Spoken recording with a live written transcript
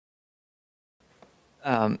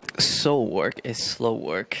Soul work is slow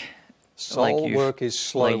work. Soul work is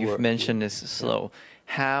slow work. Like you've mentioned, is slow.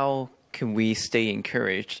 How can we stay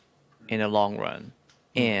encouraged in the long run?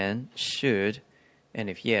 And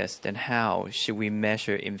if yes, then how should we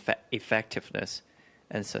measure effectiveness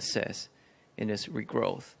and success in this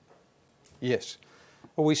regrowth? Yes.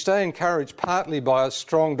 Well, we stay encouraged partly by a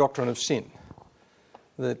strong doctrine of sin.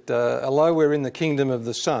 That although we're in the kingdom of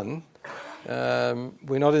the Son,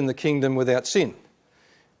 we're not in the kingdom without sin.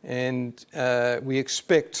 And we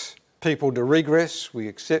expect people to regress, we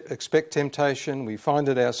expect temptation, we find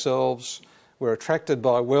it ourselves, we're attracted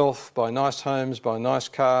by wealth, by nice homes, by nice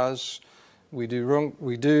cars, we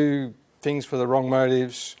do things for the wrong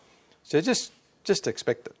motives. So just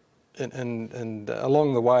expect it. And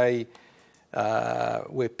along the way,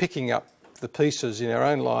 we're picking up the pieces in our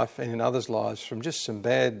own life and in others' lives from just some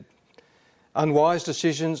bad, unwise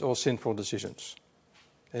decisions or sinful decisions,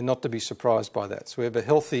 and not to be surprised by that. So we have a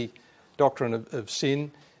healthy doctrine of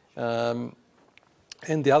sin, and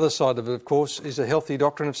the other side of it, of course, is a healthy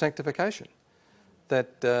doctrine of sanctification,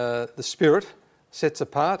 that the Spirit sets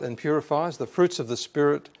apart and purifies. The fruits of the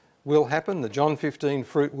Spirit will happen. The John 15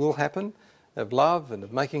 fruit will happen, of love and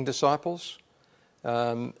of making disciples.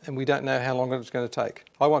 And we don't know how long it's going to take.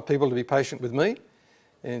 I want people to be patient with me,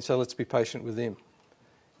 and so let's be patient with them.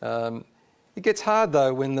 It gets hard,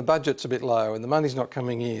 though, when the budget's a bit low and the money's not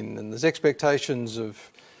coming in and there's expectations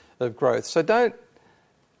of growth. So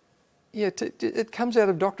it comes out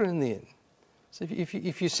of doctrine in the end. So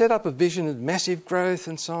if you set up a vision of massive growth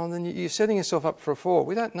and so on, then you're setting yourself up for a fall.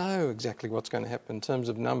 We don't know exactly what's going to happen in terms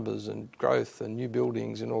of numbers and growth and new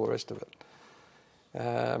buildings and all the rest of it.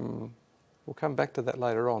 We'll come back to that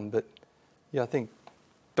later on, but I think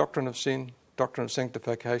doctrine of sin, doctrine of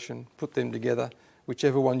sanctification, put them together,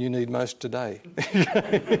 whichever one you need most today.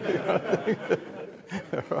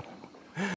 All right.